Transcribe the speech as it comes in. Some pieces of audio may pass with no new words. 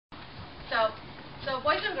So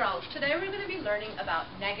boys and girls, today we're going to be learning about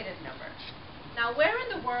negative numbers. Now, where in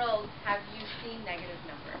the world have you seen negative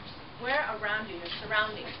numbers? Where around you, your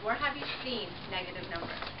surroundings, where have you seen negative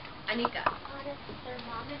numbers? Anika? On a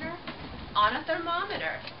thermometer. On a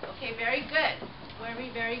thermometer. Okay, very good.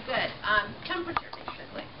 Very good. Temperature,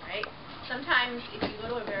 basically, right? Sometimes if you go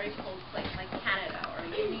to a very cold place like Canada or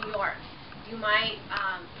in New York, you might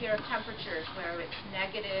hear of temperatures where it's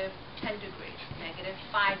negative 10 degrees, negative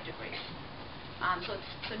 5 degrees.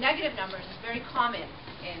 So negative numbers is very common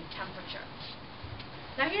in temperature.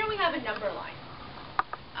 Now here we have a number line.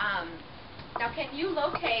 Now can you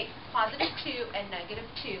locate positive 2 and negative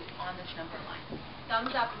 2 on this number line?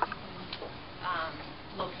 Thumbs up if you can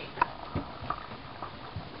locate them.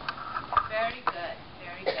 Very good.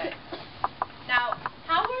 Now,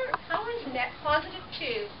 how is positive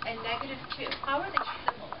 2 and negative 2, how are they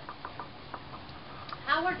similar?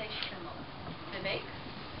 How are they similar? Vivek?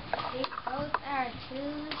 They both are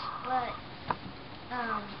 2's, but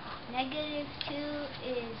negative 2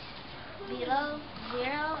 is below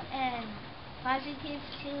 0 and positive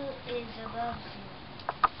 2 is above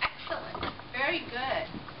 0. Excellent. Very good.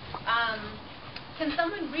 Can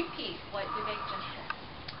someone repeat what Vivek just said?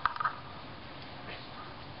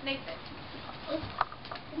 Nathan. If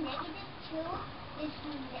negative 2 is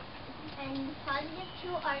and positive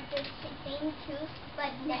 2 are the same 2's,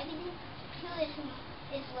 but negative 2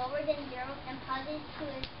 is lower than 0 and positive 2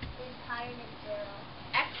 is higher than 0.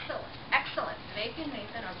 Excellent. Vivek and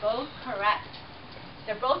Nathan are both correct.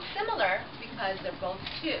 They're both similar because they're both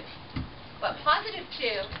 2's. But positive 2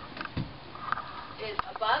 is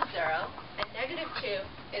above 0 and negative 2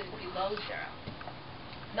 is below 0.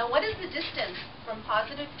 Now what is the distance from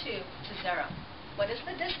positive 2 to 0? What is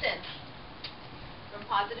the distance from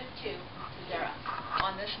positive 2 to 0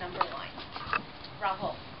 on this number line?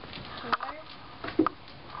 Rahul? 4.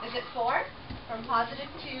 Is it 4 from positive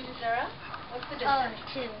 2 to 0? What's the distance?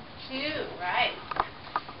 2. 2, right.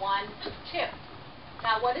 1, 2.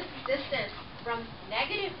 Now what is the distance from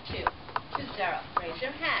negative 2 to 0? Raise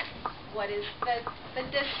your hand. What is the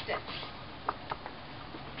distance?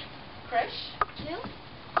 Krish? 2.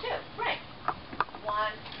 2, right.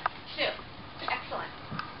 1, 2. Excellent.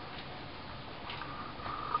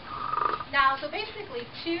 Now, so basically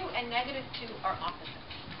 2 and negative 2 are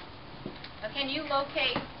opposites. Now, can you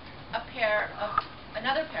locate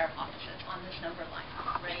another pair of opposites on this number line?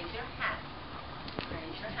 Raise your hand.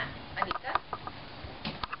 Anika?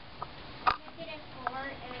 Negative 4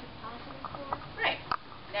 and positive 4. Right.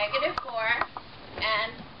 Negative 4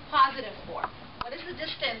 and positive 4. What is the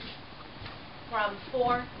distance from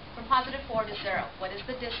positive 4 to 0? What is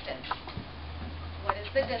the distance?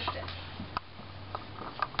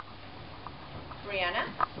 Brianna?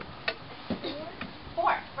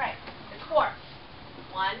 4, right. It's 4.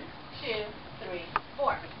 1, 2, 3,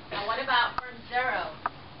 4. Now what about from 0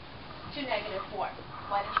 to negative 4?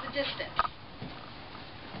 What is the distance?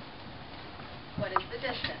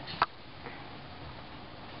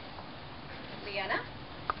 Leanna?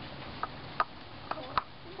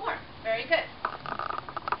 4. Very good.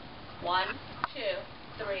 1, 2,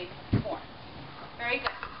 3, 4. Very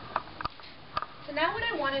good. So now what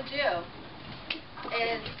I want to do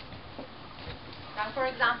is, now for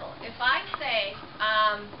example, if I say,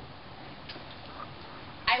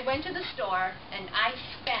 I went to the store and I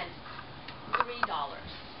spent $3.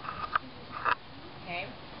 Okay?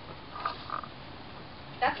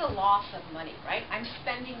 That's a loss of money, right? I'm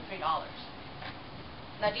spending $3.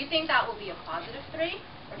 Now, do you think that will be a positive 3,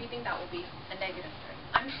 or do you think that will be a negative 3?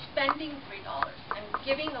 I'm spending $3. I'm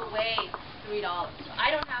giving away $3. So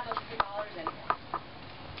I don't have those $3 anymore.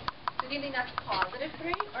 So do you think that's positive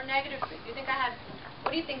 3 or negative 3? Do you think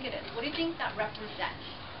what do you think it is? What do you think that represents?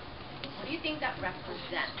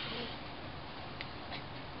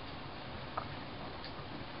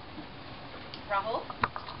 Rahul?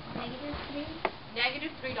 Negative 3.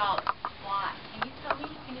 Negative $3. Why? Can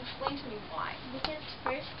you explain to me why? Because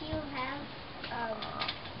first you have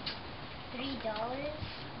 $3,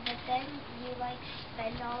 but then you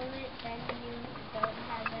spend all of it, then you don't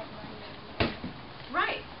have that money anymore.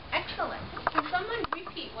 Right. Excellent. Can someone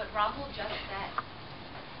repeat what Rahul just said?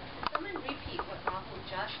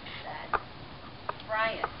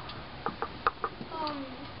 Brian?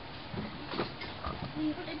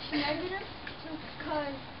 It's negative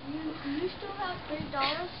because you still have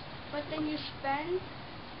 $3, but then you spend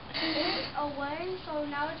it away, so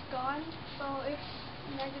now it's gone, so it's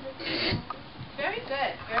negative $3. Very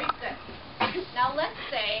good. Now let's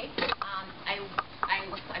say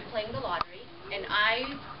I'm playing the lottery and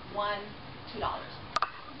I won $2. Not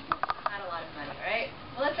a lot of money, right?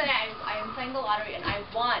 Well, let's say I'm playing the lottery and I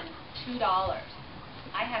won $2.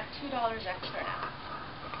 I have $2 extra now.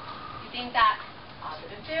 You think that's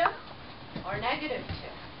positive 2 or negative 2?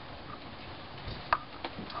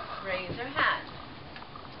 Raise your hand.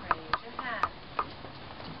 Raise your hand.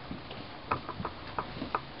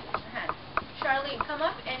 Raise your hand. Charlene, come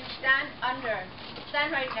up and stand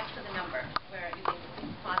right next to the number where you think it's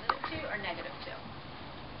positive 2 or negative 2.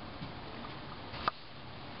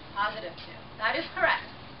 Positive 2. That is correct.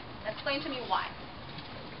 Explain to me why.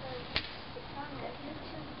 Because it's not negative 2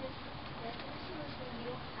 because negative 2 is when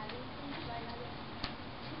you don't have anything to buy another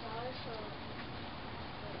 $2 so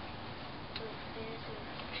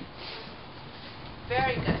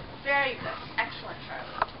very good. Very good. Excellent,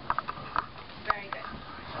 Charlie. Very good.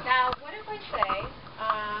 Now, what if I say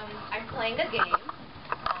I'm playing a game? Let's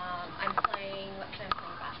say I'm playing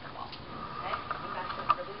basketball. Okay?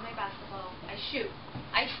 I'm doing my basketball. I shoot.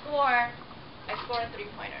 I score a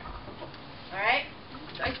three-pointer. All right?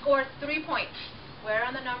 So I score 3 points. Where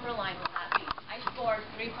on the number line will that be? I scored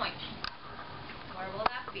 3 points. Where will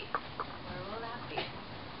that be? Where will that be?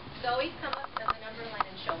 Zoe, come up to the number line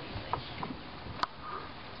and show me, please.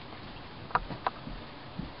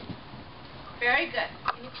 Very good.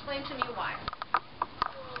 Can you explain to me why?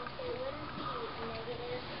 Well, it wouldn't